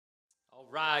All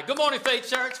right. Good morning, Faith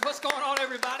Church. What's going on,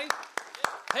 everybody?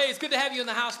 Hey, it's good to have you in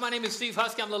the house. My name is Steve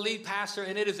Husky. I'm the lead pastor,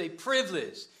 and it is a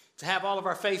privilege to have all of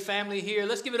our Faith family here.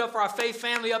 Let's give it up for our Faith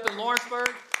family up in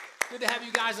Lawrenceburg. Good to have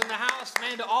you guys in the house.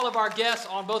 Man, to all of our guests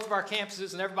on both of our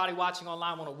campuses and everybody watching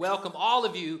online, I want to welcome all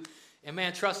of you. And,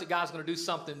 man, trust that God's going to do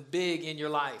something big in your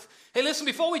life. Hey, listen,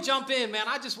 before we jump in, man,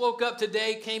 I just woke up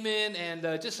today, came in, and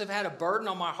just have had a burden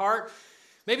on my heart.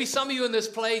 Maybe some of you in this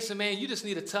place, and, man, you just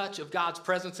need a touch of God's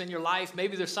presence in your life.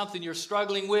 Maybe there's something you're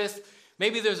struggling with.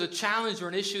 Maybe there's a challenge or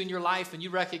an issue in your life, and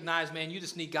you recognize, man, you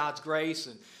just need God's grace.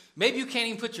 And maybe you can't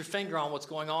even put your finger on what's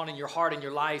going on in your heart and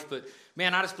your life. But,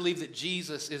 man, I just believe that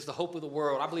Jesus is the hope of the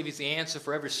world. I believe he's the answer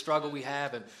for every struggle we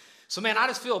have. And so, man, I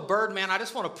just feel a burden, man. I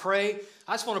just want to pray.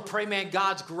 I just want to pray, man,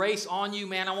 God's grace on you,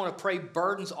 man. I want to pray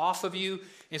burdens off of you.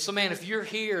 And so, man, if you're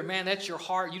here, man, that's your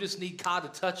heart. You just need God to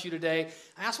touch you today.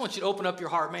 I just want you to open up your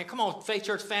heart, man. Come on, Faith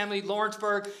Church family,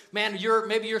 Lawrenceburg. Man,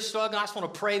 maybe you're struggling. I just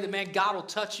want to pray that, man, God will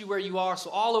touch you where you are. So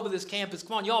all over this campus,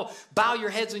 come on, y'all bow your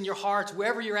heads and your hearts.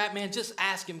 Wherever you're at, man, just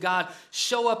ask him, God,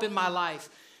 show up in my life.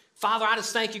 Father, I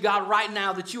just thank you, God, right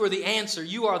now that you are the answer.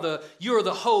 You are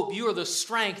the hope. You are the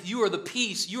strength. You are the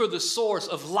peace. You are the source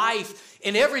of life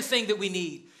and everything that we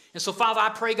need. And so, Father, I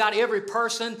pray, God, every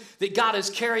person that God has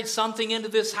carried something into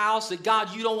this house that,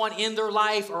 God, you don't want in their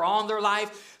life or on their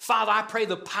life. Father, I pray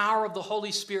the power of the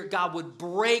Holy Spirit, God, would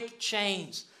break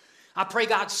chains. I pray,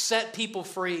 God, set people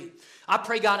free. I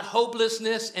pray, God,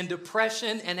 hopelessness and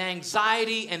depression and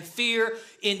anxiety and fear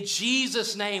in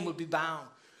Jesus' name would be bound.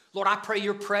 Lord, I pray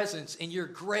your presence and your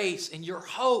grace and your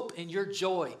hope and your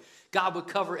joy, God, would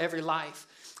cover every life.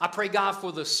 I pray, God,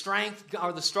 for the strength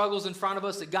or the struggles in front of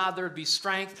us, that, God, there would be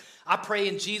strength. I pray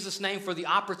in Jesus' name for the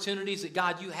opportunities that,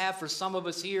 God, you have for some of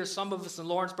us here, some of us in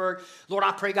Lawrenceburg. Lord,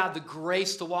 I pray, God, the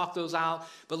grace to walk those out.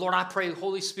 But, Lord, I pray,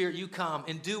 Holy Spirit, you come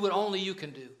and do what only you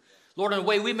can do. Lord, in a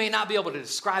way we may not be able to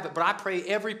describe it, but I pray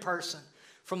every person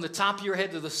from the top of your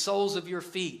head to the soles of your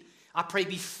feet, I pray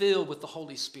be filled with the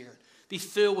Holy Spirit. Be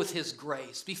filled with his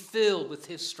grace. Be filled with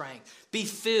his strength. Be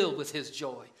filled with his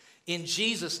joy. In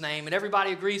Jesus' name. And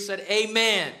everybody agrees, said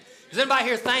amen. Is anybody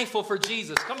here thankful for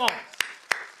Jesus? Come on.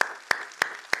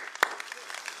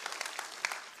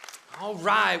 All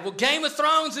right. Well, Game of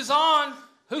Thrones is on.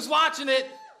 Who's watching it?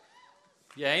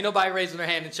 Yeah, ain't nobody raising their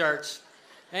hand in church.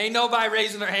 Ain't nobody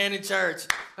raising their hand in church.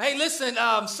 Hey, listen,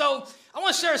 so I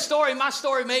want to share a story. My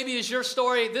story maybe is your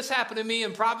story. This happened to me,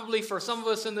 and probably for some of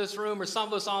us in this room or some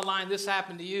of us online, this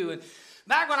happened to you. And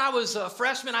back when I was a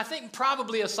freshman, I think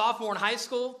probably a sophomore in high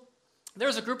school, there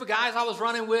was a group of guys I was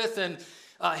running with, and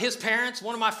his parents,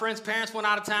 one of my friend's parents, went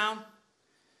out of town.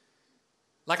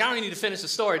 Like, I don't even need to finish the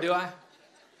story, do I?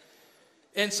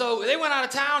 And so they went out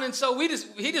of town, and so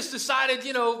he just decided,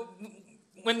 you know,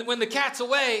 when the cat's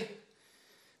away,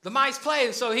 the mice play.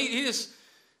 And so he just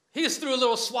threw a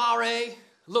little soiree, a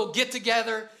little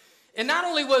get-together. And not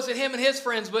only was it him and his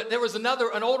friends, but there was an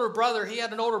older brother. He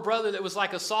had an older brother that was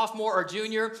like a sophomore or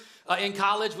junior in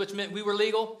college, which meant we were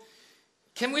legal.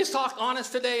 Can we just talk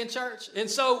honest today in church? And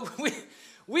so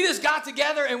we just got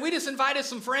together, and we just invited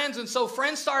some friends. And so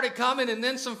friends started coming, and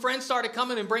then some friends started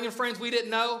coming and bringing friends we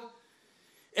didn't know.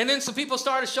 And then some people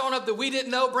started showing up that we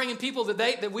didn't know, bringing people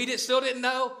that we still didn't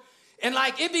know. And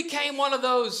like it became one of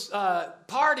those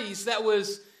parties that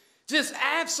was just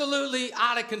absolutely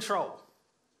out of control.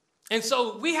 And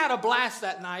so we had a blast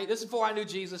that night. This is before I knew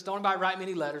Jesus. Don't anybody write me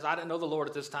any letters. I didn't know the Lord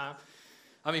at this time.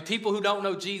 I mean, people who don't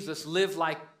know Jesus live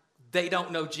like they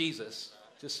don't know Jesus.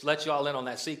 Just let you all in on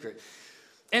that secret.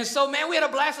 And so, man, we had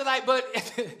a blast that night. But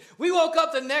we woke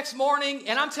up the next morning,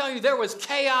 and I'm telling you, there was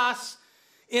chaos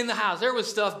in the house. There was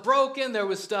stuff broken. There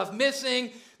was stuff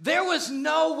missing. There was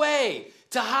no way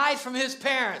to hide from his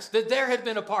parents that there had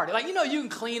been a party. Like, you know, you can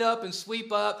clean up and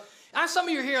sweep up. And some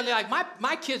of you are here, like,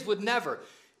 my kids would never.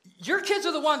 Your kids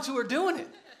are the ones who are doing it.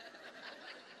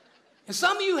 And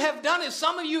some of you have done it.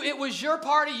 Some of you, it was your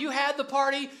party. You had the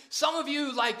party. Some of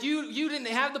you, like, you didn't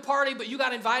have the party, but you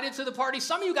got invited to the party.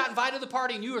 Some of you got invited to the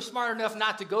party, and you were smart enough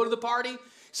not to go to the party.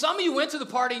 Some of you went to the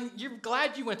party, and you're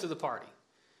glad you went to the party.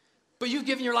 But you've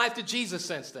given your life to Jesus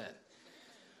since then.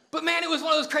 But, man, it was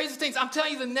one of those crazy things. I'm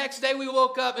telling you, the next day we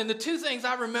woke up, and the two things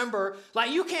I remember,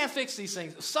 like, you can't fix these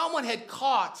things. Someone had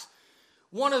caught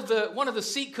one of the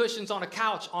seat cushions on a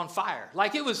couch on fire.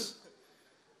 Like, it's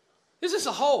just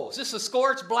a hole. It's just a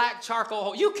scorched black charcoal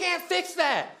hole. You can't fix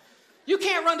that. You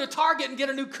can't run to Target and get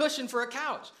a new cushion for a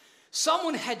couch.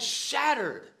 Someone had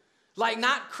shattered, like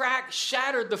not cracked,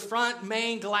 shattered the front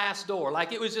main glass door.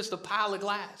 Like it was just a pile of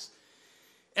glass.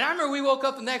 And I remember we woke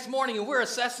up the next morning and we're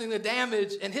assessing the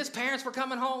damage, and his parents were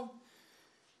coming home.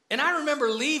 And I remember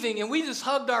leaving, and we just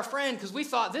hugged our friend because we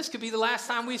thought this could be the last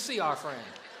time we see our friend.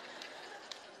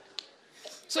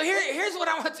 So here's what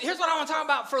I want to talk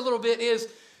about for a little bit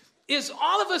is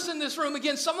all of us in this room,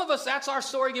 again, some of us, that's our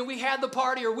story. Again, we had the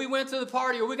party, or we went to the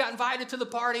party, or we got invited to the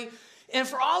party. And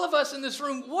for all of us in this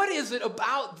room, what is it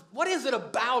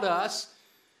about us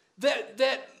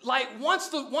that like once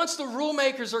the rule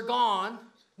makers are gone,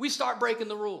 we start breaking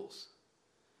the rules?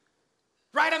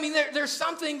 Right? I mean, there's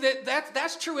something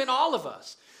that's true in all of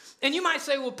us. And you might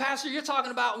say, well, Pastor, you're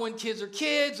talking about when kids are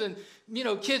kids and,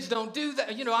 kids don't do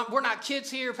that. We're not kids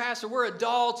here, Pastor. We're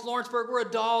adults. Lawrenceburg, we're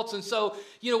adults. And so,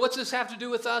 what's this have to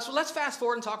do with us? Well, let's fast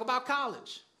forward and talk about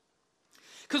college.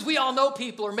 Because we all know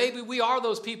people, or maybe we are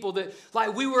those people that,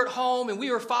 like, we were at home and we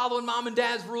were following mom and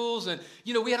dad's rules. And,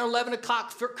 we had an 11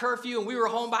 o'clock curfew and we were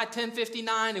home by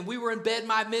 10:59 and we were in bed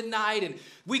by midnight and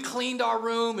we cleaned our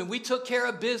room and we took care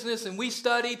of business and we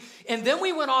studied. And then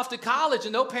we went off to college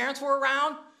and no parents were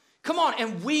around. Come on,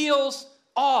 and wheels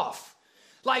off.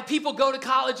 Like people go to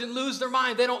college and lose their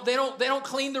mind. They don't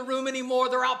clean the room anymore.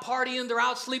 They're out partying. They're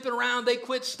out sleeping around. They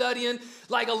quit studying.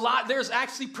 Like there's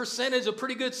actually a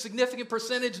pretty good significant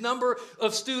percentage number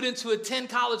of students who attend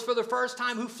college for the first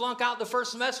time who flunk out the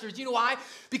first semester. Do you know why?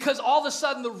 Because all of a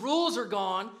sudden the rules are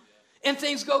gone and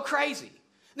things go crazy.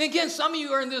 And again, some of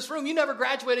you are in this room, you never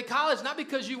graduated college, not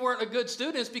because you weren't a good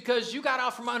student, it's because you got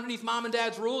out from underneath mom and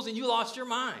dad's rules and you lost your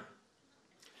mind.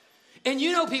 And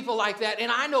you know people like that,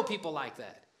 and I know people like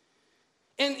that.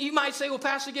 And you might say, well,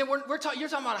 Pastor, again, you're talking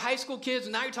about high school kids,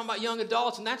 and now you're talking about young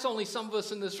adults, and that's only some of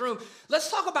us in this room. Let's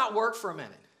talk about work for a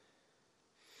minute.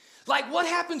 Like, what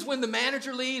happens when the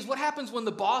manager leaves? What happens when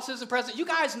the boss isn't present? You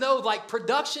guys know, like,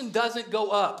 production doesn't go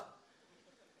up.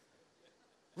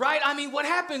 Right? I mean, what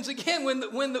happens, again, when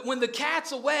the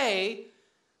cat's away,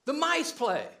 the mice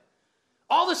play.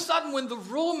 All of a sudden, when the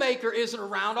rule maker isn't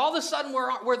around, all of a sudden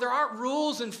where there aren't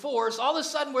rules enforced, all of a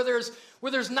sudden where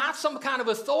there's not some kind of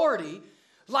authority,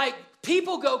 like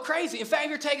people go crazy. In fact, if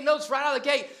you're taking notes right out of the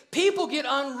gate, people get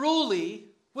unruly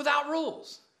without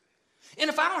rules. And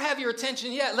if I don't have your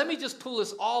attention yet, let me just pull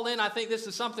this all in. I think this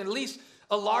is something at least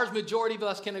a large majority of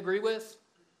us can agree with.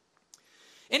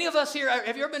 Any of us here,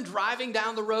 have you ever been driving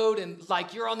down the road and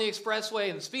like you're on the expressway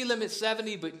and the speed limit's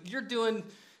 70, but you're doing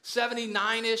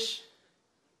 79-ish?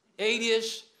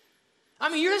 80-ish. I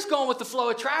mean, you're just going with the flow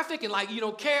of traffic and like you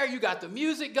don't care. You got the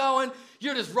music going.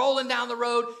 You're just rolling down the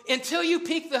road until you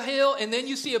peak the hill and then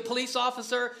you see a police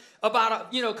officer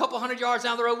about a couple hundred yards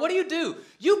down the road. What do?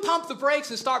 You pump the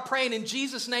brakes and start praying in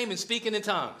Jesus' name and speaking in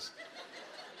tongues.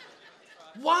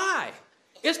 Why?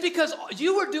 It's because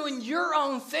you were doing your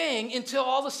own thing until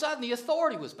all of a sudden the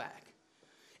authority was back.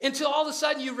 Until all of a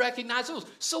sudden you recognize the rules.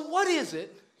 So what is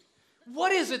it?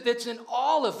 What is it that's in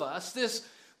all of us,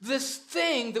 this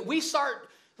thing that we start,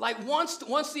 like once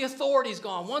the authority's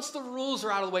gone, once the rules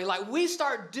are out of the way, like we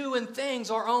start doing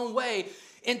things our own way.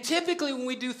 And typically when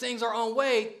we do things our own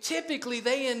way, typically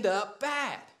they end up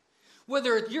bad.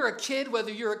 Whether you're a kid, whether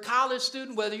you're a college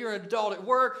student, whether you're an adult at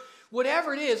work,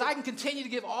 whatever it is, I can continue to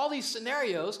give all these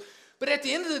scenarios. But at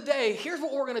the end of the day, here's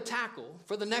what we're going to tackle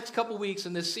for the next couple weeks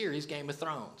in this series, Game of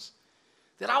Thrones.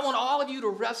 That I want all of you to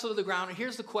wrestle to the ground. And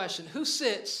here's the question. Who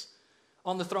sits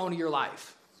on the throne of your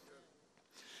life?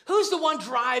 Who's the one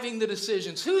driving the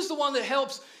decisions? Who's the one that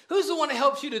helps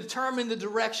you to determine the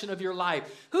direction of your life?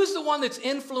 Who's the one that's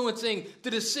influencing the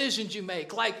decisions you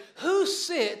make? Like, who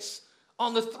sits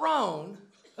on the throne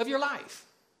of your life?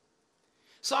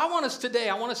 So I want us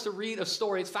to read a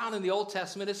story. It's found in the Old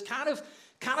Testament. It's kind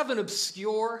of an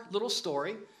obscure little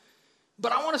story.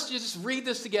 But I want us to just read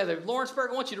this together.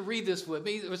 Lawrenceburg, I want you to read this with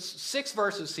me. There's 6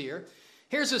 verses here.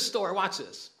 Here's this story. Watch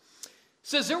this. It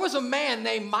says, there was a man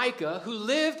named Micah who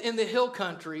lived in the hill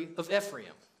country of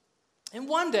Ephraim. And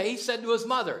one day he said to his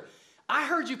mother, I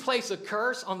heard you place a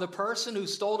curse on the person who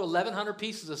stole 1,100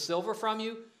 pieces of silver from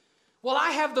you. Well,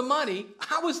 I have the money.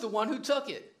 I was the one who took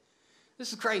it.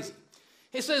 This is crazy.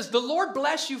 It says, the Lord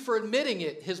bless you for admitting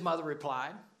it, his mother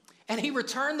replied. And he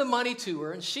returned the money to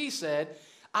her, and she said,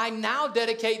 I now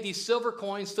dedicate these silver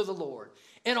coins to the Lord.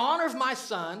 In honor of my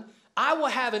son, I will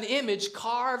have an image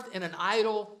carved in an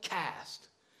idol cast.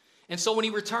 And so when he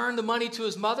returned the money to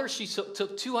his mother, she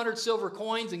took 200 silver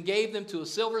coins and gave them to a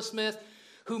silversmith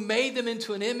who made them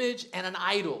into an image and an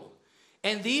idol.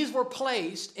 And these were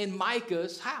placed in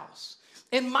Micah's house.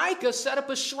 And Micah set up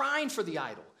a shrine for the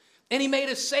idol. And he made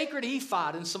a sacred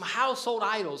ephod and some household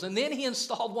idols. And then he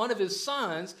installed one of his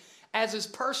sons as his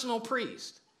personal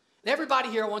priest. And everybody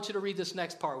here, I want you to read this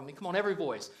next part with me. Come on, every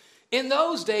voice. In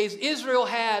those days, Israel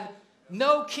had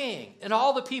no king, and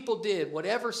all the people did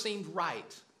whatever seemed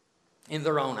right in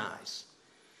their own eyes.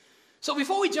 So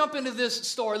before we jump into this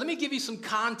story, let me give you some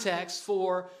context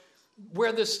for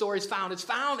where this story is found. It's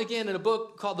found, again, in a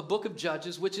book called the Book of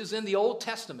Judges, which is in the Old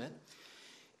Testament.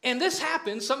 And this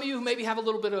happens, some of you maybe have a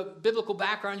little bit of biblical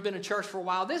background, you've been in church for a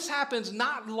while. This happens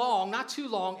not too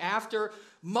long after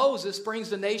Moses brings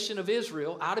the nation of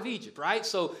Israel out of Egypt, right?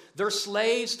 So they're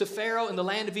slaves to Pharaoh in the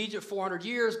land of Egypt 400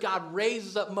 years. God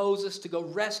raises up Moses to go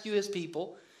rescue his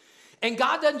people. And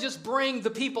God doesn't just bring the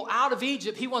people out of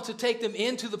Egypt, he wants to take them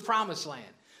into the promised land.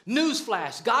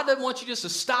 Newsflash, God doesn't want you just to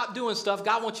stop doing stuff.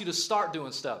 God wants you to start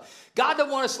doing stuff. God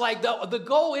doesn't want us the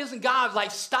goal isn't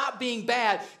God stop being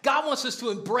bad. God wants us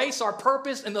to embrace our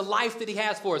purpose and the life that he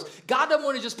has for us. God doesn't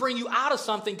want to just bring you out of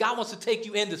something. God wants to take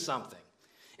you into something.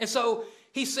 And so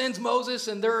he sends Moses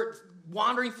and they're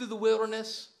wandering through the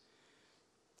wilderness.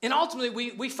 And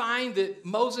ultimately we find that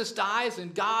Moses dies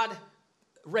and God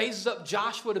raises up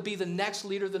Joshua to be the next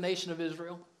leader of the nation of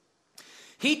Israel.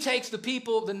 He takes the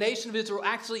people, the nation of Israel,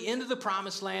 actually into the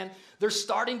promised land. They're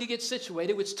starting to get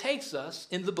situated, which takes us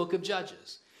into the book of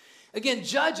Judges. Again,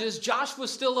 Judges, Joshua's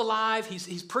still alive.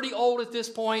 He's pretty old at this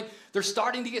point. They're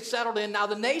starting to get settled in. Now,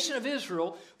 the nation of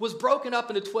Israel was broken up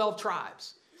into 12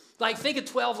 tribes. Think of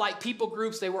 12 people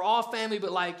groups. They were all family,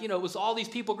 but it was all these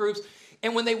people groups.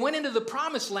 And when they went into the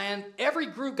promised land, every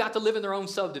group got to live in their own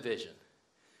subdivision.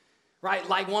 Right?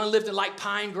 One lived in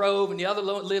Pine Grove and the other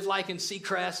lived in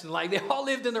Seacrest. And they all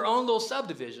lived in their own little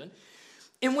subdivision.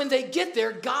 And when they get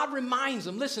there, God reminds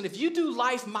them, listen, if you do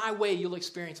life my way, you'll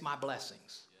experience my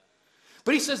blessings.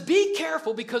 But he says, be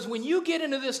careful because when you get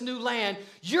into this new land,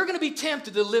 you're going to be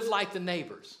tempted to live like the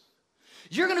neighbors.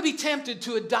 You're going to be tempted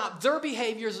to adopt their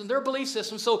behaviors and their belief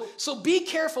systems. So be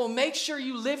careful. Make sure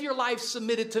you live your life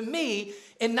submitted to me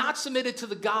and not submitted to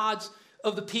the gods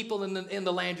of the people in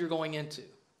the land you're going into.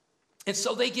 And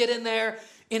so they get in there,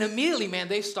 and immediately,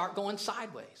 they start going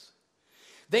sideways.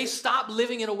 They stop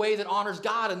living in a way that honors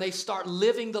God, and they start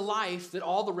living the life that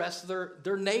all the rest of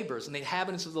their neighbors and the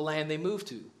inhabitants of the land they moved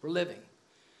to were living.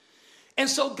 And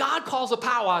so God calls a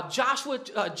powwow.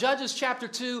 Judges chapter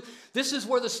 2, this is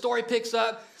where the story picks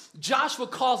up. Joshua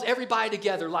calls everybody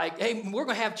together hey, we're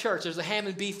going to have church. There's a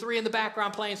Hammond B3 in the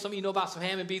background playing. Some of you know about some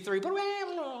Hammond B3.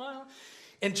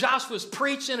 And Joshua's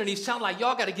preaching, and he's telling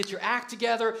y'all got to get your act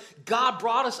together. God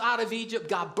brought us out of Egypt.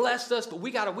 God blessed us, but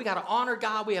we got to honor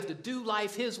God. We have to do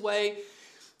life his way.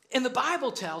 And the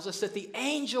Bible tells us that the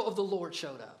angel of the Lord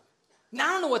showed up. Now,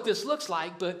 I don't know what this looks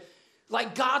like, but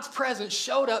God's presence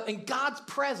showed up. In God's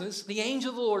presence, the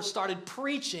angel of the Lord started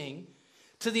preaching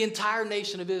to the entire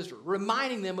nation of Israel,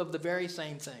 reminding them of the very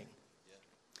same thing.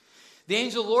 The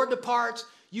angel of the Lord departs.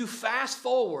 You fast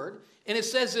forward. And it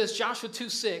says this, Joshua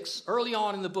 2:6, early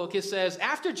on in the book, it says,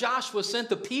 after Joshua sent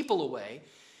the people away,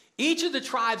 each of the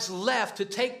tribes left to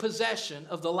take possession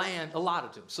of the land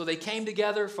allotted to them. So they came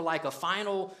together for a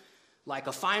final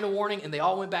warning, and they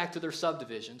all went back to their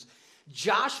subdivisions.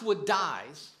 Joshua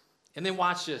dies, and then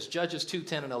watch this, Judges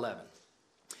 2:10 and 11.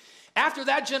 After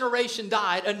that generation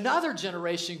died, another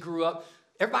generation grew up,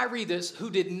 everybody read this,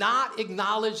 who did not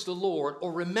acknowledge the Lord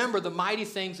or remember the mighty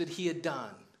things that he had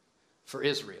done for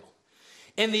Israel.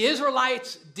 And the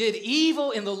Israelites did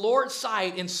evil in the Lord's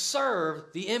sight and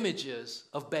served the images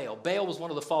of Baal. Baal was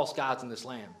one of the false gods in this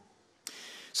land.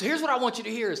 So here's what I want you to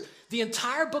hear is the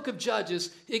entire book of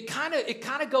Judges, it kind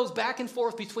of goes back and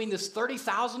forth between this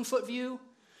 30,000-foot view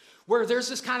where there's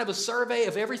this kind of a survey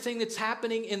of everything that's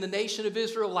happening in the nation of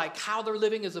Israel, how they're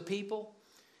living as a people.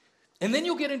 And then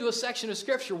you'll get into a section of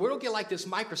scripture where it'll get this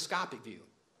microscopic view.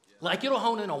 It'll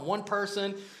hone in on one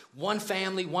person, one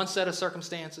family, one set of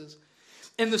circumstances.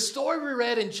 And the story we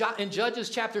read in Judges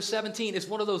chapter 17 is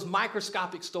one of those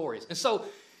microscopic stories. And so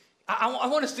I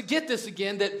want us to get this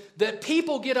again, that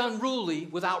people get unruly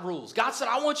without rules. God said,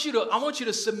 I want you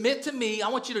to submit to me. I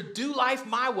want you to do life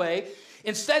my way.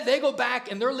 Instead, they go back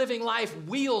and they're living life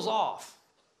wheels off.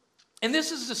 And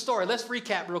this is the story. Let's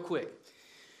recap real quick.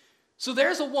 So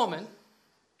there's a woman.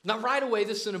 Now, right away,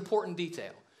 this is an important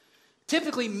detail.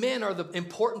 Typically, men are the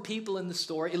important people in the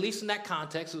story, at least in that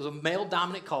context. It was a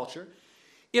male-dominant culture.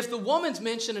 If the woman's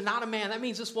mentioned and not a man, that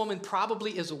means this woman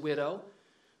probably is a widow,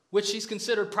 which she's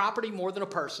considered property more than a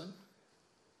person.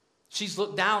 She's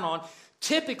looked down on.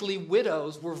 Typically,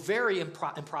 widows were very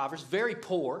impoverished, very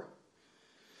poor.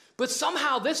 But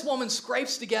somehow this woman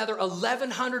scrapes together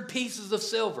 1,100 pieces of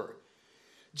silver.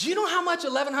 Do you know how much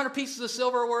 1,100 pieces of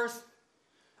silver are worth?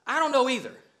 I don't know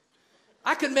either.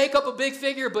 I could make up a big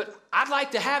figure, but I'd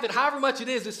like to have it. However much it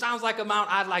is, it sounds like an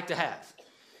amount I'd like to have.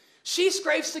 She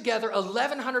scrapes together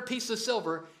 1,100 pieces of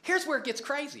silver. Here's where it gets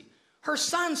crazy. Her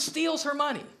son steals her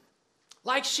money.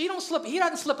 He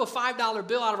doesn't slip a $5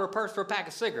 bill out of her purse for a pack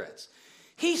of cigarettes.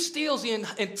 He steals the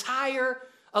entire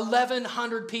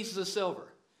 1,100 pieces of silver.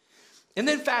 And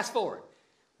then fast forward.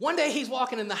 One day he's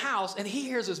walking in the house and he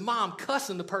hears his mom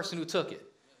cussing the person who took it.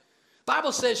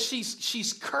 Bible says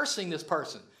she's cursing this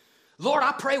person. Lord,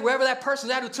 I pray wherever that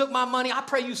person's at who took my money, I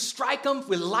pray you strike them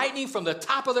with lightning from the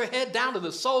top of their head down to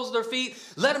the soles of their feet.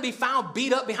 Let them be found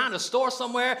beat up behind a store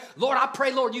somewhere. Lord, I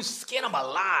pray, Lord, you skin them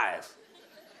alive.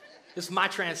 This is my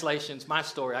translation. It's my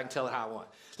story. I can tell it how I want.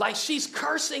 Like she's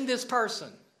cursing this person.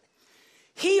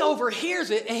 He overhears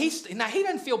it, and he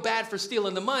doesn't feel bad for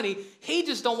stealing the money. He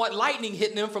just don't want lightning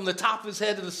hitting him from the top of his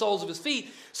head to the soles of his feet.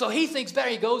 So he thinks better.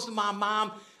 He goes to my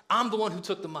mom. I'm the one who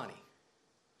took the money.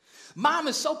 Mom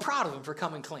is so proud of him for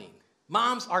coming clean.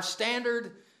 Moms, our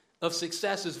standard of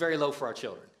success is very low for our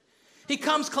children. He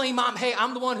comes clean, Mom, hey,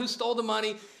 I'm the one who stole the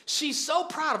money. She's so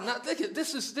proud of him. Now,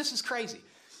 this is crazy.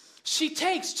 She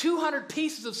takes 200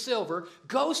 pieces of silver,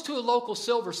 goes to a local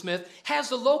silversmith, has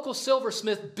the local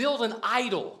silversmith build an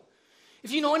idol.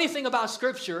 If you know anything about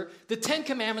Scripture, the 10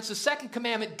 Commandments, the second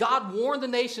commandment, God warned the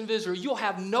nation of Israel, you'll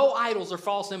have no idols or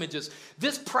false images.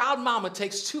 This proud mama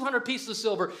takes 200 pieces of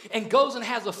silver and goes and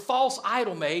has a false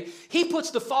idol made. He puts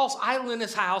the false idol in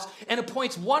his house and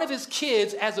appoints one of his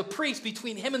kids as a priest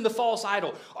between him and the false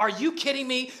idol. Are you kidding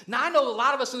me? Now, I know a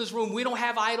lot of us in this room, we don't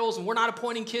have idols and we're not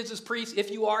appointing kids as priests. If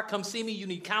you are, come see me. You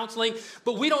need counseling.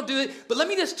 But we don't do it. But let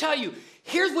me just tell you,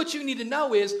 here's what you need to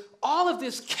know is all of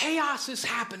this chaos is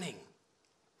happening.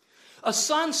 A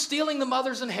son stealing the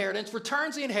mother's inheritance,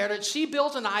 returns the inheritance. She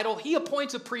builds an idol. He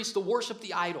appoints a priest to worship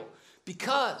the idol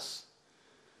because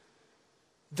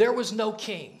there was no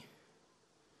king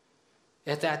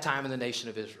at that time in the nation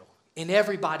of Israel. And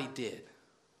everybody did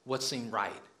what seemed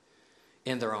right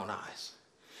in their own eyes.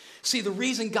 See, the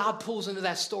reason God pulls into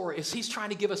that story is he's trying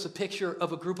to give us a picture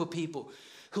of a group of people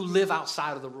who live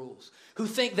outside of the rules, who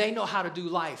think they know how to do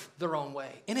life their own way.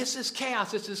 And it's this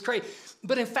chaos, it's this crazy.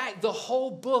 But in fact, the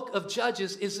whole book of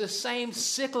Judges is the same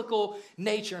cyclical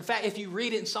nature. In fact, if you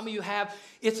read it, and some of you have,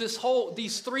 it's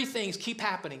these three things keep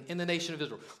happening in the nation of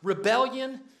Israel.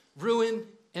 Rebellion, ruin,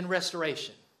 and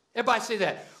restoration. Everybody say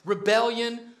that.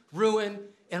 Rebellion, ruin,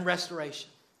 and restoration.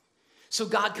 So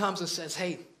God comes and says,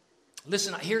 hey,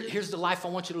 listen, here's the life I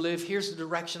want you to live. Here's the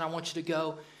direction I want you to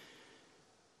go.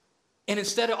 And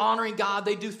instead of honoring God,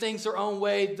 they do things their own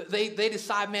way. They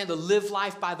decide, man, to live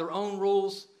life by their own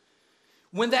rules.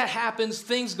 When that happens,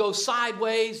 things go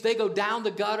sideways. They go down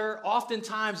the gutter.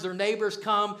 Oftentimes, their neighbors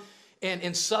come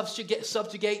and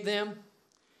subjugate them.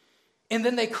 And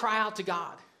then they cry out to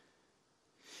God.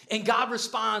 And God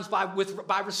responds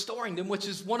by restoring them, which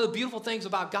is one of the beautiful things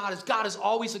about God is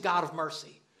always a God of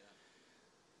mercy.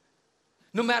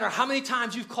 No matter how many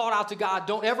times you've called out to God,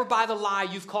 don't ever buy the lie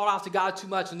you've called out to God too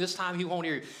much and this time he won't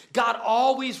hear you. God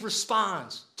always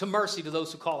responds to mercy to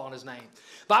those who call on his name.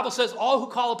 The Bible says all who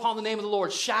call upon the name of the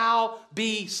Lord shall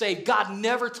be saved. God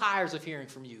never tires of hearing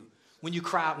from you when you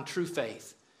cry out in true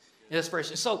faith and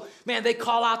desperation. So, man, they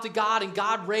call out to God and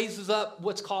God raises up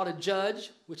what's called a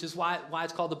judge, which is why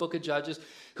it's called the book of Judges,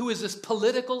 who is this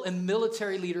political and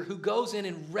military leader who goes in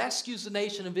and rescues the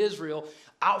nation of Israel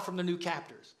out from the new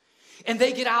captors. And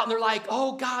they get out and they're like,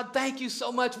 oh, God, thank you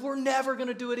so much. We're never going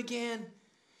to do it again.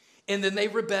 And then they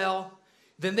rebel.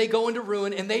 Then they go into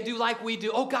ruin and they do like we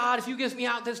do. Oh, God, if you get me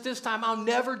out this time, I'll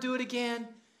never do it again.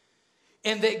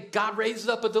 And God raises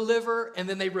up a deliverer and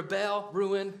then they rebel,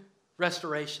 ruin,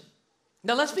 restoration.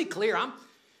 Now, let's be clear.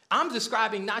 I'm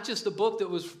describing not just the book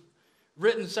that was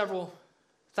written several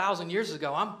thousand years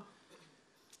ago.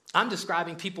 I'm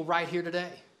describing people right here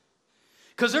today.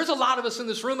 Because there's a lot of us in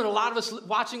this room and a lot of us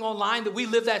watching online that we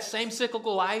live that same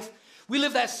cyclical life. We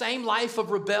live that same life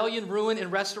of rebellion, ruin,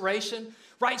 and restoration,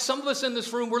 right? Some of us in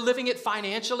this room, we're living it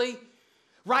financially,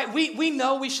 right? We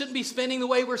know we shouldn't be spending the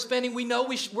way we're spending. We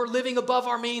know we're living above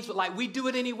our means, but like we do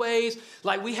it anyways.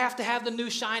 Like we have to have the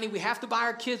new shiny. We have to buy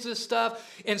our kids this stuff.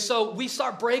 And so we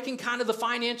start breaking kind of the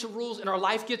financial rules and our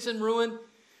life gets in ruin.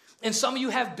 And some of you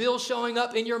have bills showing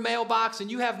up in your mailbox and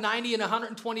you have 90 and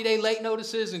 120-day late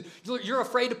notices and you're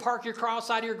afraid to park your car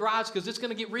outside of your garage because it's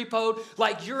going to get repoed.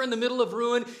 Like you're in the middle of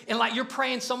ruin and like you're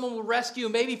praying someone will rescue.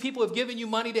 Maybe people have given you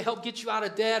money to help get you out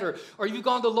of debt or you've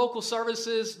gone to local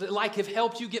services that like have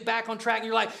helped you get back on track. And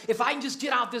you're like, if I can just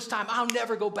get out this time, I'll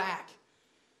never go back.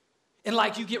 And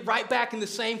like you get right back in the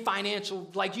same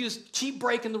financial, like you just keep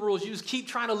breaking the rules. You just keep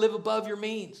trying to live above your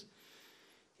means.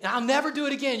 And I'll never do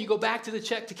it again. You go back to the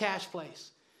check to cash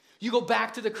place. You go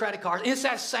back to the credit card. And it's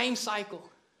that same cycle.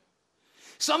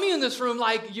 Some of you in this room,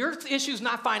 like your issue is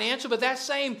not financial, but that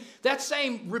same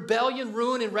rebellion,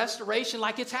 ruin, and restoration,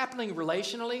 like it's happening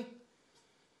relationally.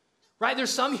 Right? There's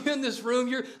some of you in this room,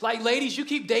 you're like, ladies, you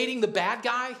keep dating the bad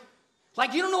guy.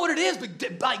 Like you don't know what it is,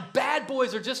 but like bad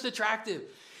boys are just attractive.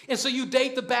 And so you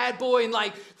date the bad boy and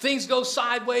like things go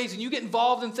sideways and you get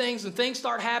involved in things and things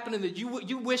start happening that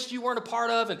you wished you weren't a part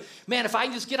of. And man, if I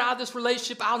can just get out of this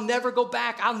relationship, I'll never go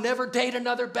back. I'll never date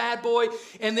another bad boy.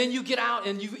 And then you get out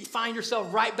and you find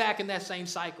yourself right back in that same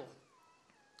cycle.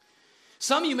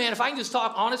 Some of you, man, if I can just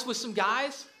talk honest with some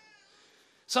guys,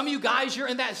 some of you guys, you're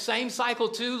in that same cycle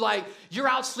too. Like you're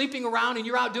out sleeping around and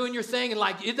you're out doing your thing and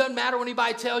like it doesn't matter what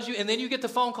anybody tells you. And then you get the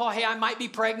phone call, hey, I might be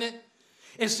pregnant.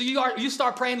 And so you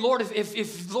start praying, Lord,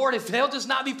 if they'll just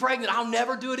not be pregnant, I'll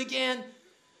never do it again.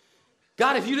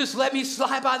 God, if you just let me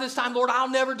slide by this time, Lord, I'll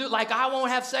never do it. Like I won't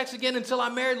have sex again until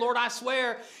I'm married, Lord, I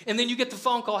swear. And then you get the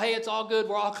phone call, hey, it's all good,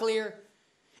 we're all clear.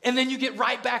 And then you get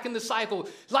right back in the cycle.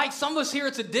 Like some of us here,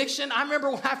 it's addiction. I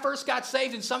remember when I first got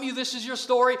saved, and some of you, this is your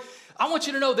story. I want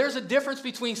you to know there's a difference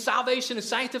between salvation and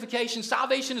sanctification.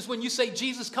 Salvation is when you say,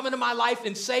 Jesus, come into my life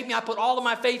and save me. I put all of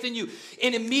my faith in you.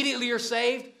 And immediately you're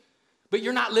saved, but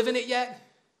you're not living it yet.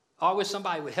 I wish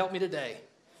somebody would help me today.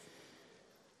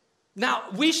 Now,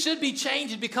 we should be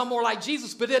changed and become more like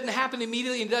Jesus, but it doesn't happen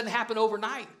immediately and it doesn't happen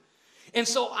overnight. And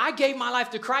so I gave my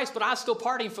life to Christ, but I was still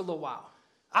partying for a little while.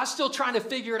 I was still trying to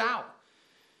figure it out.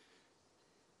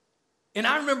 And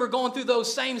I remember going through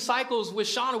those same cycles with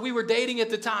Shauna. We were dating at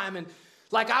the time, and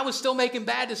like I was still making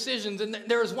bad decisions. And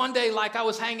there was one day, like I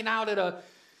was hanging out at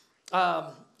a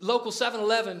local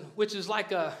 7-Eleven, which is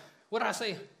like a, what did I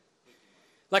say?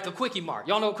 Like a Quickie Mart.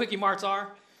 Y'all know what Quickie Marts are?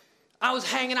 I was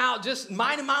hanging out, just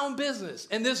minding my own business.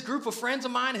 And this group of friends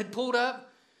of mine had pulled up.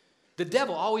 The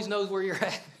devil always knows where you're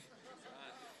at.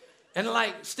 And they're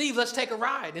like, Steve, let's take a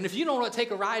ride. And if you don't know what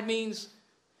take a ride means,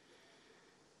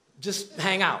 just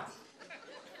hang out.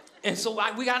 And so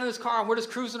we got in this car and we're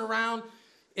just cruising around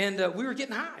and we were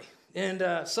getting high. And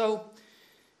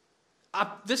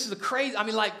this is a crazy, I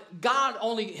mean, like God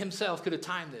only himself could have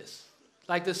timed this.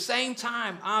 Like the same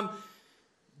time I'm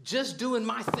just doing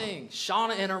my thing,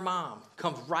 Shauna and her mom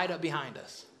comes right up behind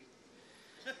us.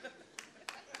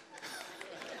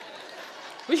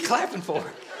 What are you clapping for?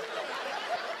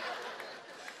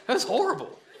 That was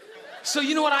horrible. So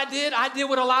you know what I did? I did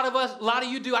what a lot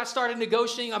of you do. I started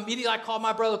negotiating. Immediately I called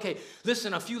my brother. Okay,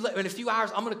 listen, in a few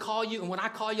hours, I'm going to call you. And when I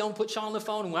call you, I'm going to put Sean on the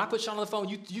phone. And when I put Sean on the phone,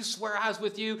 you swear I was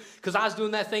with you because I was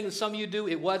doing that thing that some of you do.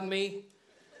 It wasn't me.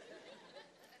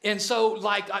 And so,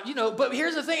 like, but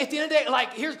here's the thing. At the end of the day,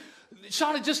 like,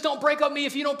 Shauna, just don't break up with me.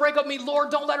 If you don't break up with me,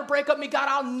 Lord, don't let her break up with me. God,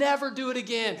 I'll never do it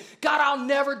again. God, I'll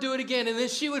never do it again. And then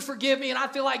she would forgive me, and I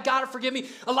feel like God would forgive me.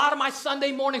 A lot of my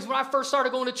Sunday mornings when I first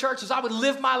started going to church is I would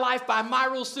live my life by my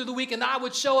rules through the week, and I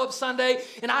would show up Sunday,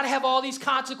 and I'd have all these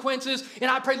consequences,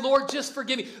 and I'd pray, Lord, just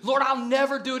forgive me. Lord, I'll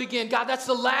never do it again. God, that's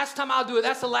the last time I'll do it.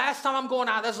 That's the last time I'm going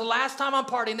out. That's the last time I'm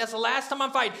partying. That's the last time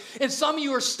I'm fighting. And some of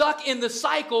you are stuck in the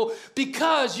cycle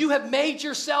because you have made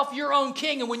yourself your own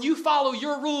king, and when you follow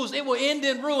your rules, it will end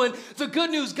in ruin. The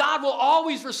good news, God will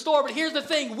always restore. But here's the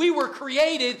thing. We were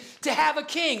created to have a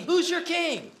king. Who's your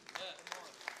king?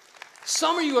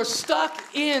 Some of you are stuck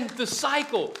in the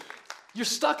cycle. You're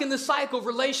stuck in the cycle of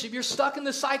relationship. You're stuck in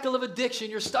the cycle of addiction.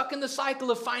 You're stuck in the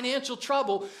cycle of financial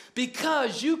trouble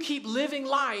because you keep living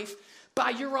life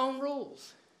by your own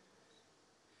rules.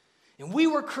 And we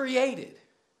were created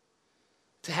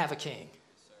to have a king.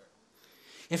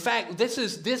 In fact, this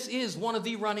is one of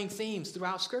the running themes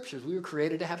throughout scriptures. We were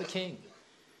created to have a king.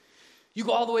 You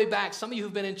go all the way back. Some of you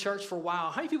who've been in church for a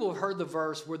while, how many people have heard the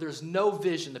verse where there's no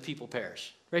vision, the people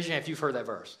perish? Raise your hand if you've heard that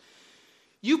verse.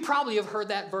 You probably have heard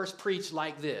that verse preached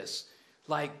like this.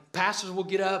 Like pastors will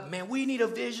get up, man, we need a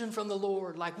vision from the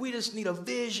Lord. Like we just need a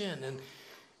vision. And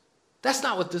that's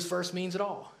not what this verse means at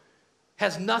all. It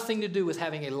has nothing to do with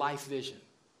having a life vision.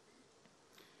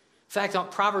 In fact, on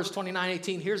Proverbs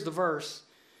 29:18, here's the verse.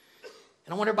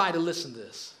 And I want everybody to listen to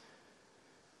this.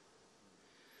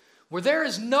 Where there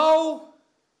is no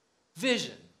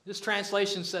vision, this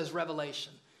translation says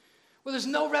revelation. Where there's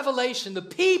no revelation, the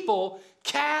people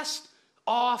cast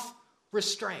off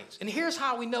restraints. And here's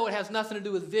how we know it has nothing to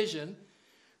do with vision,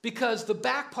 because the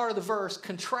back part of the verse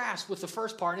contrasts with the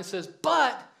first part, and it says,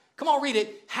 but, come on, read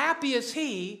it, happy is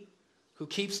he who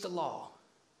keeps the law.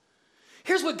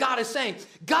 Here's what God is saying.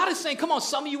 God is saying, come on,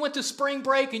 some of you went to spring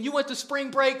break and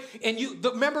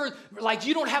remember, like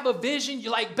you don't have a vision.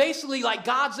 You like basically like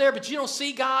God's there, but you don't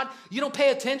see God. You don't pay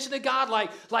attention to God.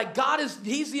 Like God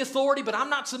he's the authority, but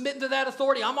I'm not submitting to that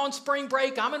authority. I'm on spring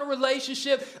break. I'm in a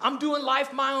relationship. I'm doing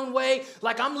life my own way.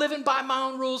 Like I'm living by my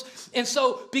own rules. And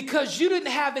so because you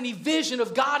didn't have any vision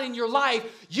of God in your life,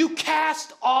 you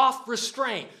cast off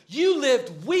restraint. You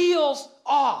lived wheels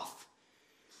off.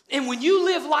 And when you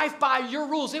live life by your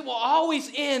rules, it will always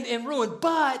end in ruin.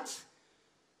 But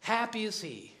happy is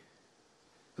he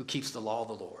who keeps the law of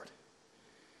the Lord.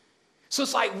 So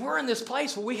it's like we're in this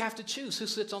place where we have to choose who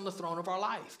sits on the throne of our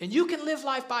life. And you can live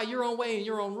life by your own way and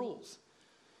your own rules,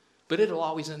 but it'll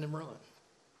always end in ruin.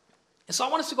 And so I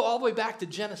want us to go all the way back to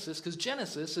Genesis, because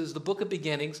Genesis is the book of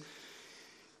beginnings.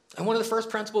 And one of the first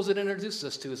principles it introduces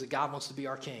us to is that God wants to be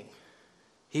our king.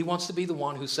 He wants to be the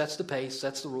one who sets the pace,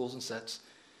 sets the rules, and sets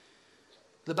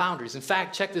the boundaries. In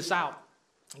fact, check this out.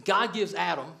 God gives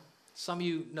Adam, some of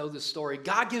you know this story,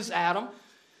 God gives Adam,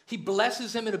 he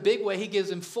blesses him in a big way. He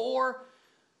gives him 4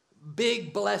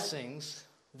 big blessings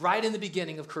right in the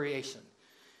beginning of creation.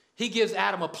 He gives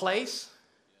Adam a place.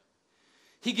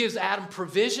 He gives Adam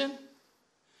provision.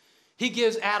 He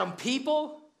gives Adam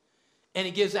people. And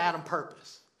he gives Adam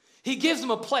purpose. He gives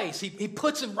him a place. He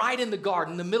puts him right in the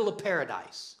garden, in the middle of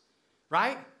paradise,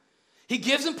 right? He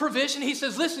gives him provision. He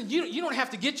says, listen, you don't have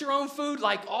to get your own food.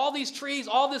 Like all these trees,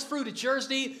 all this fruit, it's yours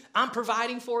to eat. I'm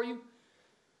providing for you.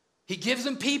 He gives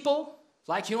him people.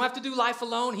 Like you don't have to do life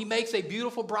alone. He makes a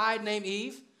beautiful bride named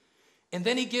Eve. And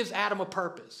then he gives Adam a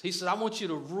purpose. He said, I want you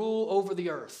to rule over the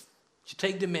earth. You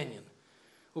take dominion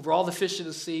over all the fish of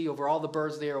the sea, over all the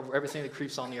birds there, over everything that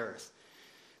creeps on the earth.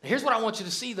 Now, here's what I want you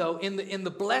to see, though, in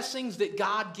the blessings that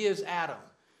God gives Adam,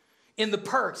 in the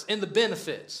perks, in the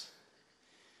benefits.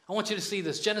 I want you to see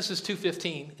this. Genesis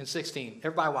 2:15 and 16.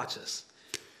 Everybody watch this.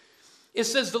 It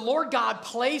says, the Lord God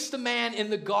placed the man in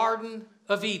the Garden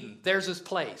of Eden. There's his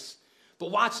place.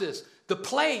 But watch this. The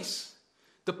place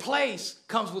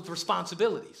comes with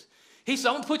responsibilities. He said,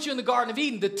 I'm going to put you in the Garden of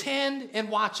Eden to tend and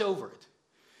watch over it.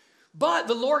 But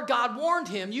the Lord God warned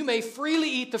him, you may freely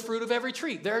eat the fruit of every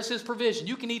tree. There's his provision.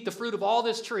 You can eat the fruit of all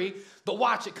this tree, but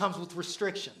watch, it comes with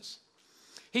restrictions.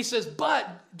 He says, but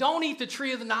don't eat the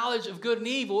tree of the knowledge of good and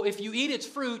evil. If you eat its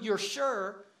fruit, you're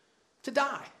sure to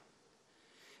die.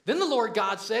 Then the Lord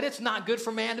God said, it's not good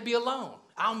for man to be alone.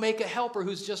 I'll make a helper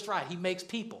who's just right. He makes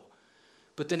people.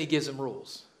 But then he gives him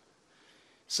rules.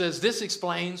 It says, this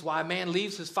explains why a man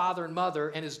leaves his father and mother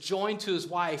and is joined to his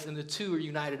wife, and the two are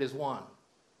united as one.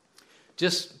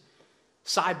 Just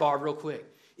sidebar real quick.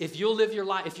 If you'll live your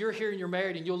life, if you're here and you're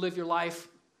married and you'll live your life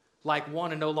like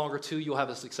one and no longer two, you'll have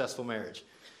a successful marriage.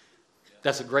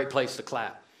 That's a great place to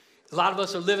clap. A lot of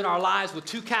us are living our lives with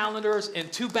 2 calendars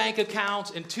and 2 bank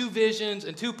accounts and 2 visions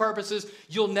and 2 purposes.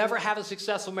 You'll never have a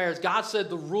successful marriage. God said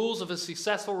the rules of a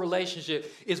successful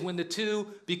relationship is when the 2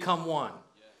 become one.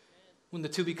 When the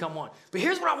 2 become one. But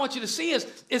here's what I want you to see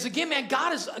is again, man,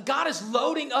 God is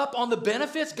loading up on the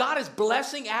benefits. God is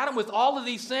blessing Adam with all of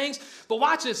these things. But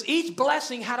watch this. Each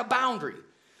blessing had a boundary.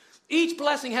 Each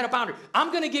blessing had a boundary.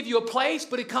 I'm going to give you a place,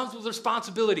 but it comes with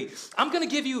responsibility. I'm going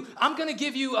to give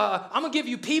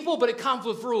you people, but it comes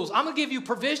with rules. I'm going to give you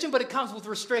provision, but it comes with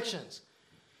restrictions.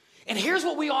 And here's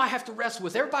what we all have to wrestle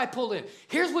with. Everybody pull in.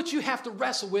 Here's what you have to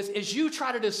wrestle with as you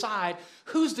try to decide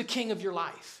who's the king of your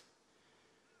life.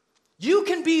 You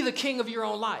can be the king of your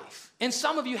own life. And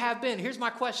some of you have been. Here's my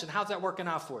question. How's that working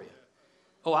out for you?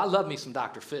 Oh, I love me some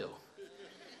Dr. Phil.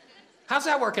 How's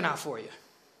that working out for you?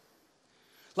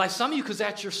 Like some of you, because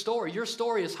that's your story. Your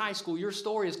story is high school. Your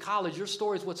story is college. Your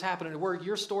story is what's happening at work.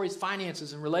 Your story is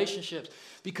finances and relationships,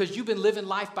 because you've been living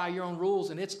life by your own rules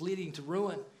and it's leading to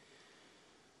ruin.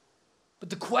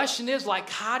 But the question is, like,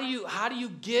 how do you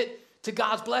get to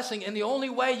God's blessing? And the only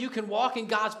way you can walk in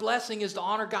God's blessing is to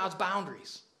honor God's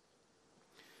boundaries.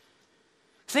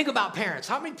 Think about parents.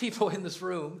 How many people in this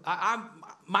room,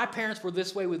 my parents were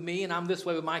this way with me and I'm this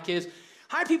way with my kids.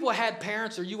 How many people had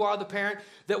parents, or you are the parent,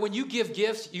 that when you give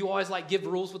gifts, you always like give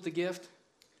rules with the gift?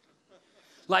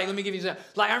 Like, let me give you an example.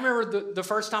 Like, I remember the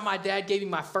first time my dad gave me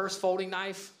my first folding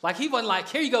knife. Like, he wasn't like,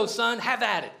 here you go, son, have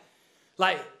at it.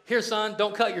 Like, here, son,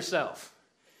 don't cut yourself.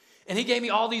 And he gave me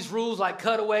all these rules, like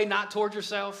cut away, not toward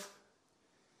yourself.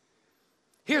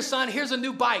 Here, son, here's a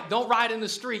new bike. Don't ride in the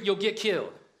street, you'll get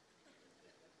killed.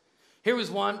 Here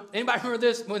was one. Anybody remember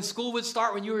this? When school would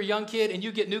start when you were a young kid and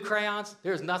you get new crayons,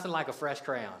 there's nothing like a fresh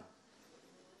crayon.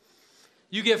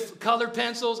 You get colored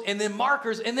pencils and then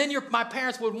markers, and then my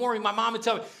parents would warn me, my mom would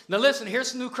tell me, now listen,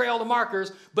 here's some new Crayola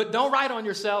markers, but don't write on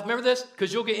yourself. Remember this?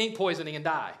 Because you'll get ink poisoning and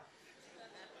die.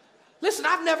 Listen,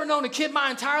 I've never known a kid my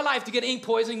entire life to get ink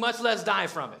poisoning, much less die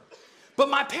from it. But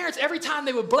my parents, every time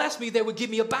they would bless me, they would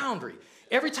give me a boundary.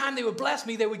 Every time they would bless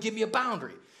me, they would give me a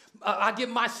boundary. I give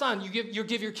my son, you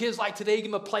give your kids, like today, you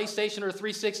give them a PlayStation or a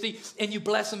 360, and you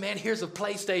bless them, man, here's a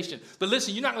PlayStation. But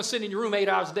listen, you're not going to sit in your room 8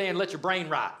 hours a day and let your brain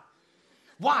rot.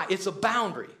 Why? It's a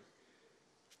boundary.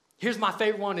 Here's my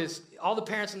favorite one is all the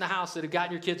parents in the house that have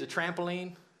gotten your kids a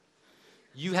trampoline,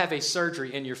 you have a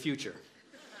surgery in your future.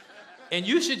 And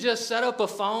you should just set up a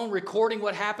phone recording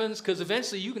what happens, because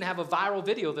eventually you can have a viral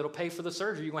video that'll pay for the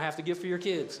surgery you're going to have to give for your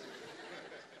kids.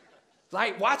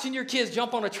 Like watching your kids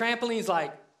jump on a trampoline is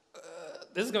like,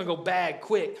 this is going to go bad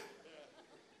quick.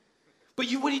 But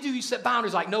what do? You set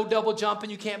boundaries like no double jumping.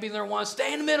 You can't be in there once.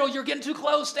 Stay in the middle. You're getting too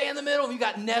close. Stay in the middle. You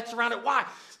got nets around it. Why?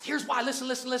 Here's why.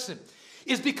 Listen.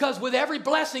 Is because with every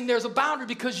blessing, there's a boundary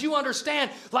because you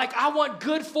understand, like, I want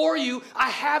good for you.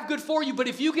 I have good for you. But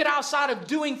if you get outside of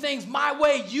doing things my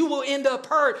way, you will end up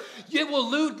hurt. It will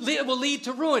lead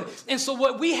to ruin. And so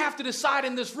what we have to decide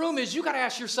in this room is you got to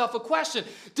ask yourself a question.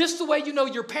 Just the way you know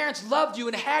your parents loved you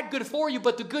and had good for you,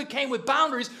 but the good came with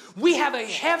boundaries. We have a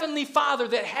heavenly Father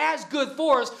that has good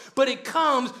for us, but it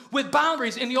comes with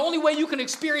boundaries. And the only way you can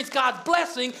experience God's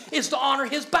blessing is to honor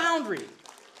his boundary.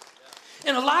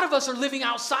 And a lot of us are living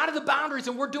outside of the boundaries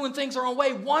and we're doing things our own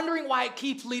way, wondering why it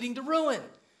keeps leading to ruin.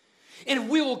 And if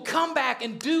we will come back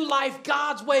and do life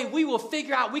God's way, we will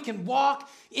figure out we can walk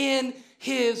in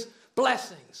his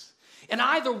blessings. And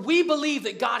either we believe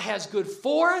that God has good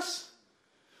for us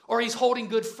or he's holding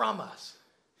good from us.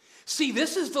 See,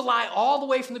 this is the lie all the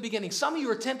way from the beginning. Some of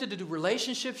you are tempted to do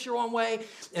relationships your own way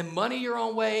and money your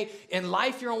own way and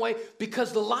life your own way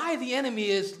because the lie of the enemy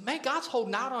is, man, God's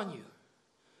holding out on you.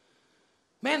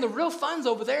 Man, the real fun's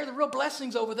over there. The real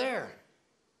blessing's over there.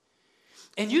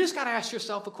 And you just got to ask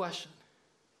yourself a question.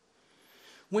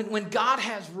 When God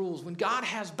has rules, when God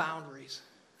has boundaries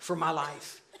for my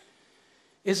life,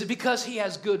 is it because he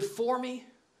has good for me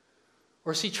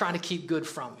or is he trying to keep good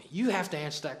from me? You have to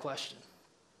answer that question.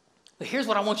 But here's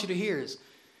what I want you to hear is,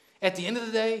 at the end of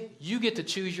the day, you get to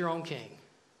choose your own king,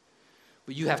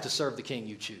 but you have to serve the king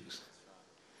you choose.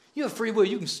 You have free will.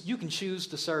 You can choose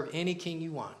to serve any king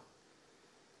you want.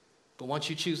 But once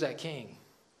you choose that king,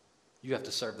 you have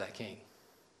to serve that king.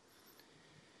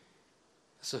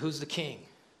 So who's the king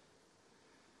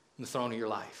on the throne of your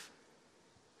life?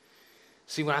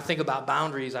 See, when I think about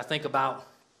boundaries, I think about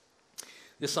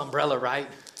this umbrella, right?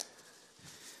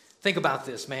 Think about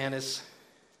this, man. The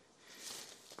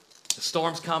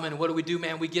storm's coming. What do,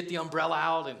 man? We get the umbrella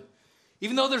out. And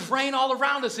even though there's rain all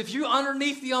around us, if you're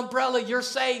underneath the umbrella, you're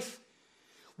safe.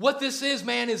 What this is,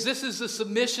 man, this is a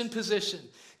submission position.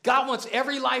 God wants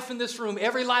every life in this room,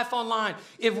 every life online.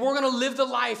 If we're going to live the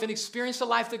life and experience the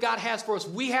life that God has for us,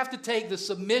 we have to take the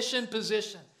submission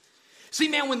position. See,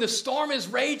 man, when the storm is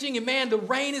raging and, man, the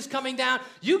rain is coming down,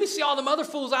 you can see all them other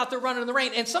fools out there running in the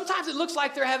rain. And sometimes it looks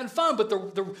like they're having fun, but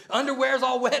the underwear's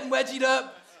all wet and wedgied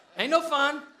up. Ain't no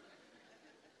fun.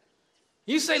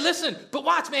 You say, listen, but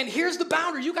watch, man, here's the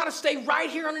boundary. You got to stay right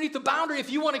here underneath the boundary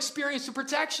if you want to experience the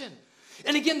protection.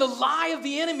 And again, the lie of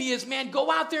the enemy is, man, go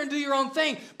out there and do your own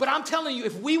thing. But I'm telling you,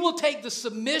 if we will take the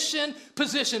submission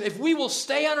position, if we will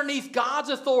stay underneath God's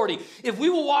authority, if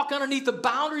we will walk underneath the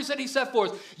boundaries that he set for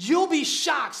us, you'll be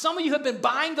shocked. Some of you have been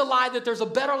buying the lie that there's a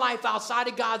better life outside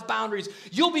of God's boundaries.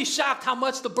 You'll be shocked how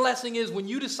much the blessing is when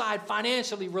you decide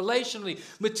financially, relationally,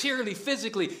 materially,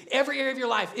 physically, every area of your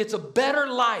life. It's a better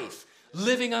life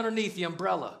living underneath the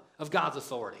umbrella of God's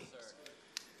authority.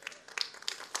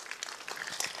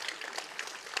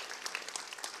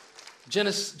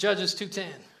 Judges 2:10.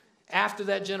 After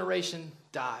that generation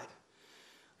died,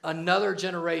 another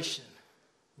generation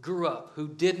grew up who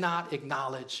did not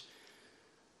acknowledge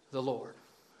the Lord.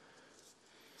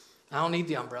 I don't need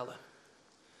the umbrella.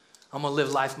 I'm going to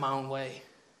live life my own way.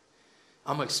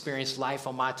 I'm going to experience life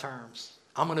on my terms.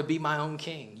 I'm going to be my own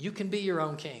king. You can be your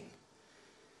own king.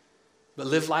 But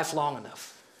live life long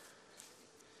enough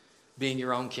being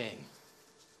your own king.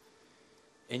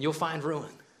 And you'll find ruin.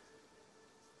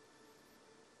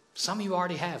 Some of you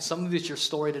already have. Some of it's your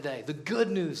story today. The good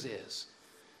news is,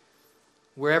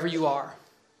 wherever you are,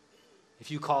 if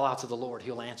you call out to the Lord,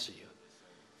 he'll answer you.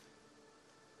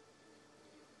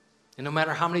 And no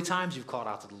matter how many times you've called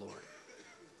out to the Lord,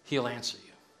 he'll answer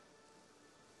you.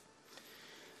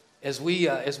 As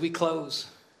we close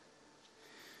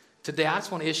today, I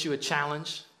just want to issue a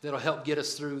challenge that'll help get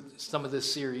us through some of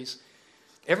this series.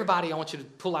 Everybody, I want you to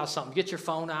pull out something. Get your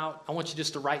phone out. I want you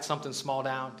just to write something small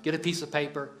down. Get a piece of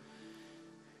paper.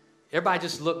 Everybody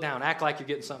just look down. Act like you're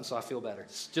getting something so I feel better.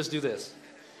 Just do this.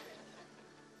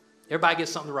 Everybody get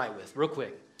something to write with. Real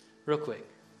quick. Real quick.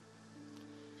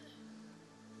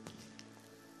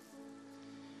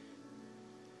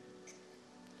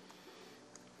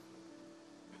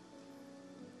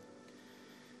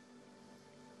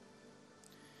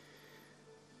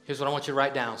 Here's what I want you to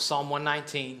write down. Psalm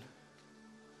 119,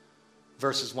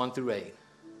 verses 1 through 8.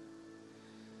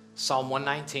 Psalm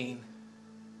 119,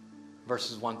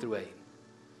 verses 1 through 8.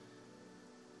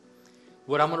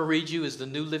 What I'm going to read you is the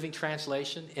New Living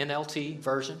Translation, NLT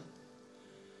version.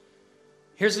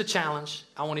 Here's the challenge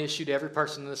I want to issue to every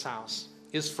person in this house.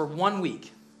 Is for 1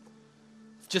 week,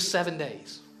 just 7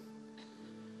 days,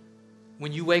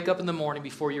 when you wake up in the morning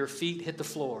before your feet hit the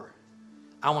floor,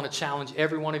 I want to challenge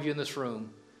every one of you in this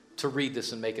room to read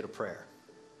this and make it a prayer.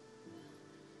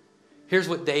 Here's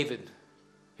what David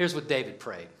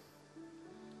prayed.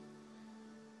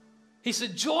 He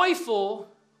said, joyful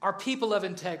are people of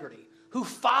integrity who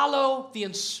follow the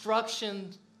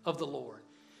instructions of the Lord.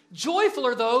 Joyful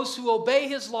are those who obey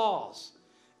his laws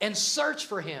and search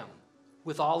for him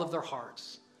with all of their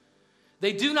hearts.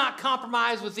 They do not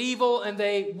compromise with evil, and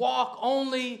they walk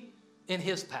only in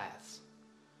his paths.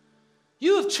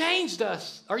 You have changed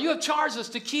us, or you have charged us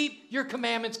to keep your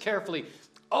commandments carefully.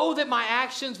 Oh, that my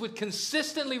actions would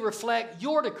consistently reflect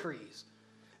your decrees.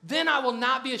 Then I will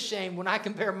not be ashamed when I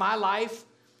compare my life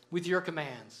with your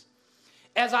commands.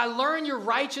 As I learn your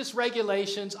righteous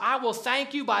regulations, I will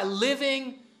thank you by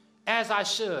living as I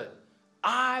should.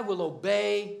 I will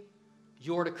obey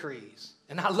your decrees.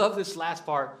 And I love this last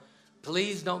part.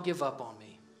 Please don't give up on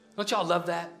me. Don't y'all love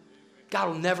that? God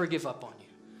will never give up on you.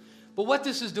 But what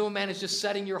this is doing, man, is just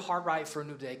setting your heart right for a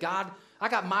new day. God, I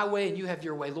got my way and you have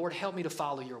your way. Lord, help me to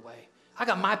follow your way. I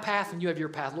got my path and you have your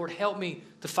path. Lord, help me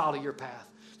to follow your path.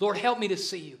 Lord, help me to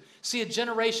see you. See, a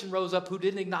generation rose up who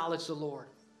didn't acknowledge the Lord.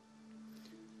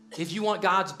 If you want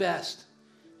God's best,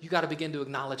 you got to begin to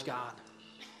acknowledge God.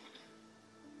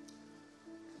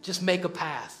 Just make a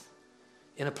path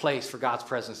in a place for God's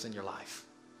presence in your life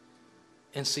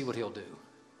and see what he'll do.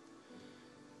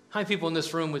 How many people in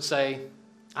this room would say,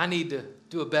 I need to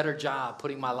do a better job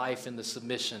putting my life in the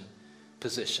submission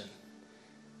position?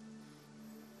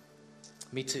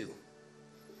 Me too.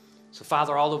 So,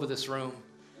 Father, all over this room,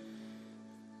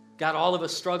 God, all of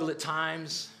us struggle at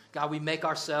times. God, we make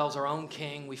ourselves our own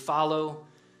king. We follow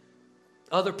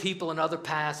other people and other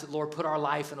paths that, Lord, put our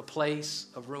life in a place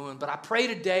of ruin. But I pray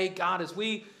today, God, as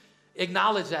we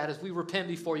acknowledge that, as we repent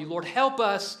before you, Lord, help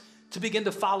us to begin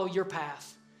to follow your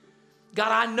path.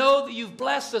 God, I know that you've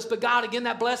blessed us, but God, again,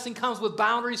 that blessing comes with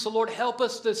boundaries. So, Lord, help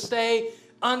us to stay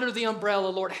under the umbrella.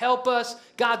 Lord, help us,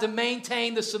 God, to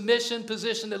maintain the submission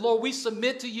position that, Lord, we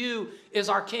submit to you as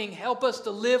our King. Help us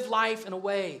to live life in a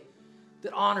way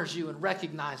that honors you and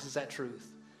recognizes that truth.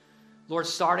 Lord,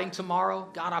 starting tomorrow,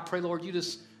 God, I pray, Lord, you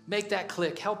just make that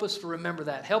click. Help us to remember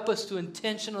that. Help us to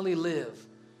intentionally live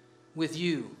with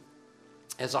you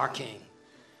as our King.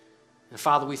 And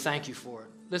Father, we thank you for it.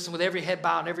 Listen, with every head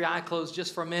bowed and every eye closed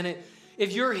just for a minute,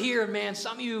 if you're here, man,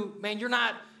 some of you, man, you're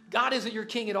not, God isn't your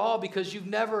King at all because you've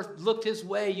never looked his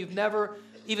way. You've never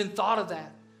even thought of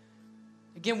that.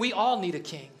 Again, we all need a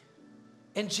king.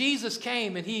 And Jesus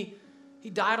came and he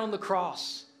died on the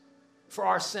cross for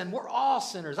our sin. We're all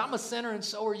sinners. I'm a sinner and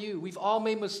so are you. We've all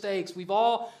made mistakes. We've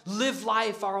all lived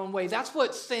life our own way. That's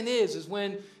what sin is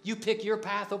when you pick your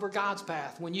path over God's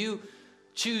path, when you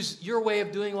choose your way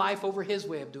of doing life over his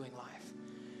way of doing life.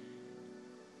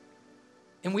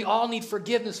 And we all need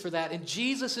forgiveness for that. And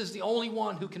Jesus is the only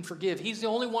one who can forgive. He's the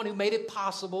only one who made it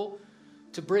possible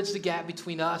to bridge the gap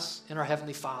between us and our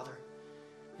Heavenly Father.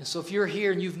 And so if you're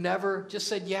here and you've never just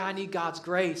said, yeah, I need God's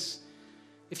grace,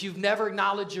 if you've never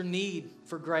acknowledged your need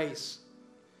for grace,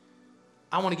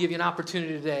 I want to give you an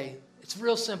opportunity today. It's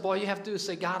real simple. All you have to do is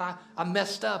say, God, I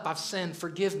messed up. I've sinned.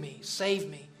 Forgive me. Save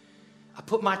me. I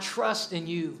put my trust in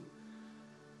you.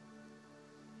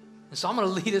 And so I'm going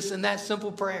to lead us in that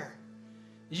simple prayer.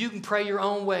 You can pray your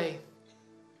own way.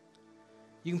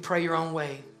 You can pray your own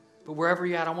way. But wherever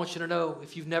you're at, I want you to know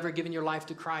if you've never given your life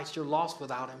to Christ, you're lost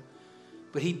without him.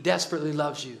 But he desperately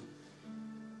loves you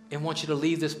and wants you to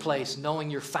leave this place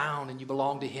knowing you're found and you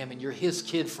belong to him and you're his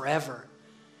kid forever.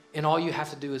 And all you have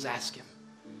to do is ask him.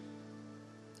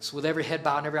 So with every head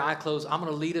bowed and every eye closed, I'm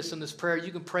going to lead us in this prayer.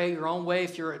 You can pray your own way.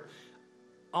 If you're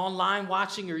online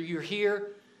watching or you're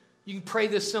here, you can pray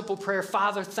this simple prayer.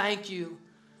 Father, thank you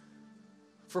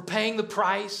for paying the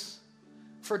price,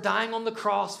 for dying on the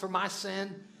cross for my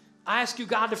sin. I ask you,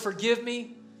 God, to forgive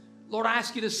me. Lord, I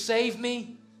ask you to save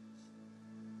me.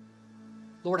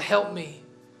 Lord, help me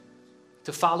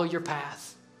to follow your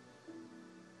path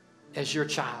as your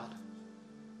child.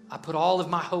 I put all of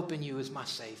my hope in you as my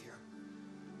Savior.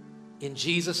 In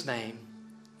Jesus' name.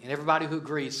 And everybody who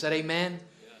agrees said amen.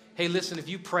 Yeah. Hey, listen, if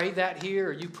you prayed that here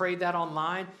or you prayed that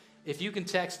online, if you can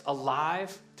text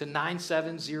ALIVE to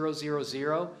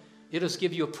 97000, it'll just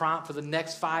give you a prompt for the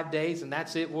next 5 days, and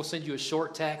that's it. We'll send you a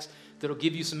short text that'll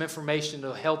give you some information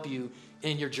to help you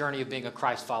in your journey of being a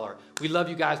Christ follower. We love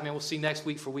you guys, man. We'll see you next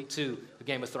week for week 2 of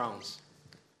Game of Thrones.